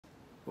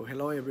Well,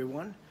 hello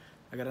everyone.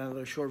 I got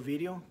another short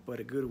video,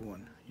 but a good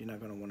one. You're not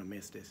gonna wanna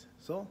miss this.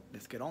 So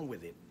let's get on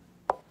with it.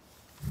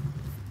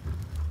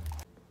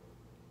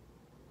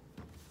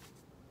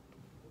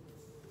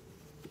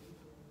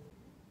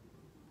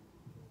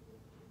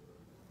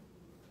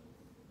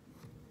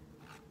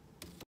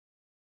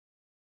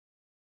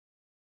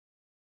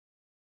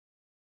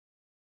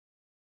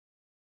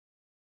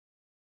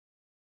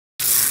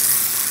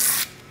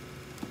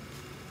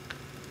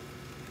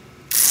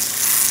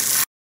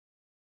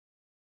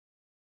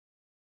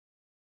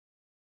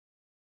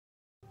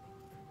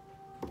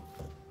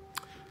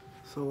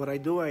 So what I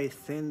do, I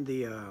thin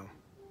the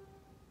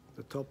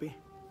toppy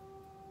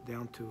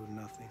down to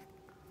nothing.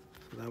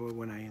 So that way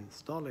when I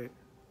install it,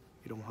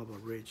 you don't have a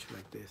ridge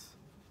like this.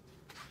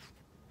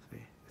 See,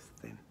 it's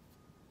thin.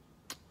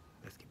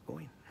 Let's keep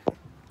going.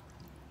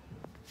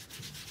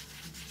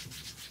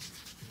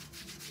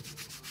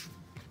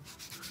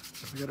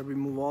 We gotta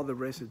remove all the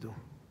residue. You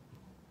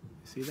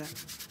see that?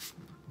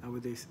 That way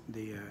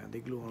they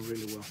glue on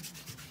really well.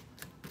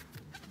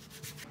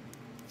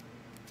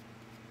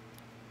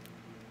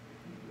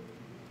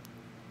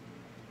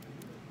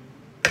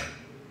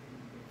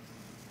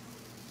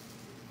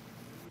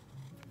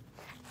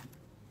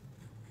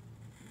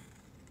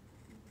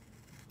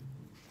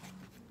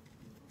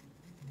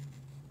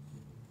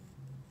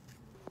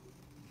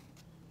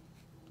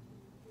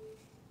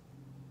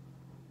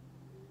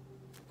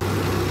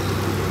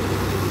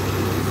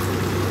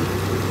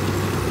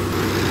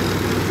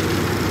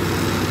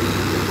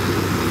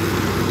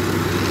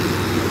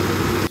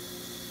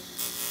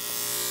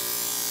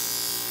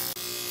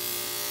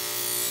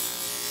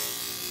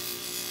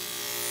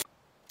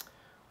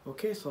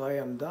 Okay, so I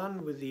am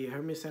done with the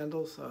Hermes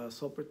Sandals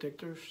sole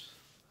protectors.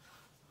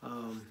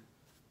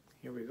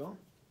 Here we go.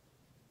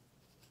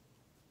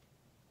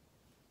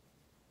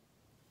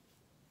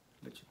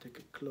 Let you take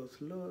a close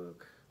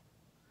look.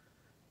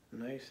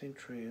 Nice and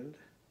trimmed.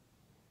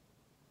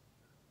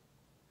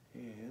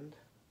 And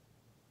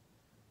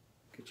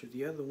get you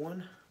the other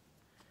one.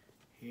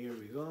 Here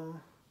we go.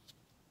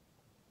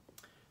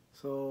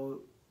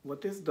 So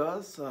what this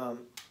does,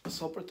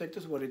 sole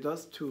protectors, what it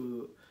does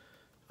to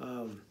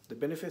the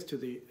benefits to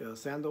the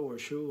sandal or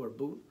shoe or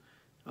boot,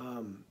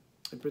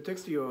 it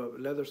protects your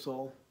leather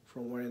sole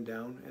from wearing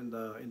down, and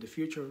in the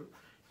future,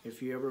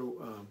 if you ever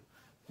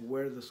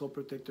wear the sole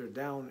protector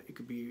down, it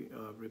could be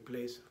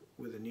replaced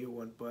with a new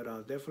one, but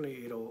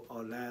definitely it'll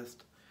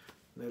last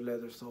the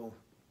leather sole,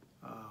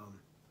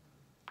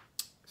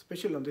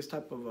 especially on this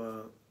type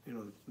of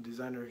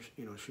designer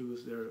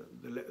shoes.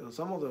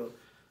 Some of the,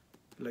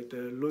 like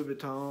the Louis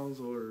Vuittons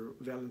or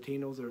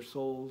Valentinos, their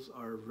soles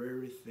are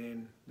very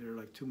thin. They're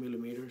like 2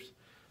 millimeters.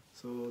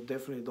 So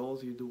definitely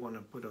those you do want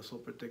to put a sole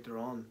protector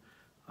on.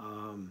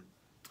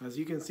 As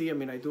you can see, I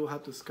mean, I do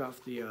have to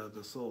scuff the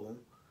sole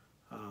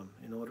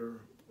in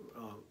order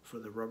for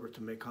the rubber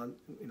to make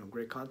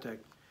great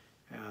contact.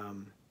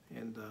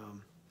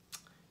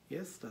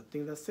 Yes, I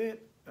think that's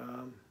it.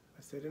 I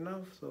said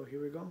enough. So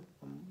here we go.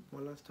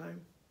 One last time.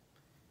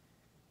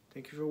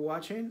 Thank you for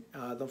watching.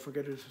 Don't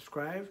forget to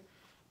subscribe.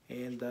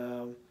 And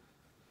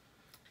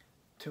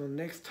till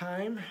next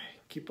time,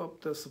 keep up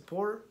the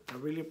support. I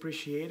really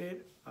appreciate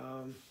it.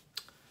 All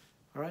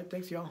right,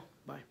 thanks y'all.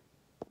 Bye.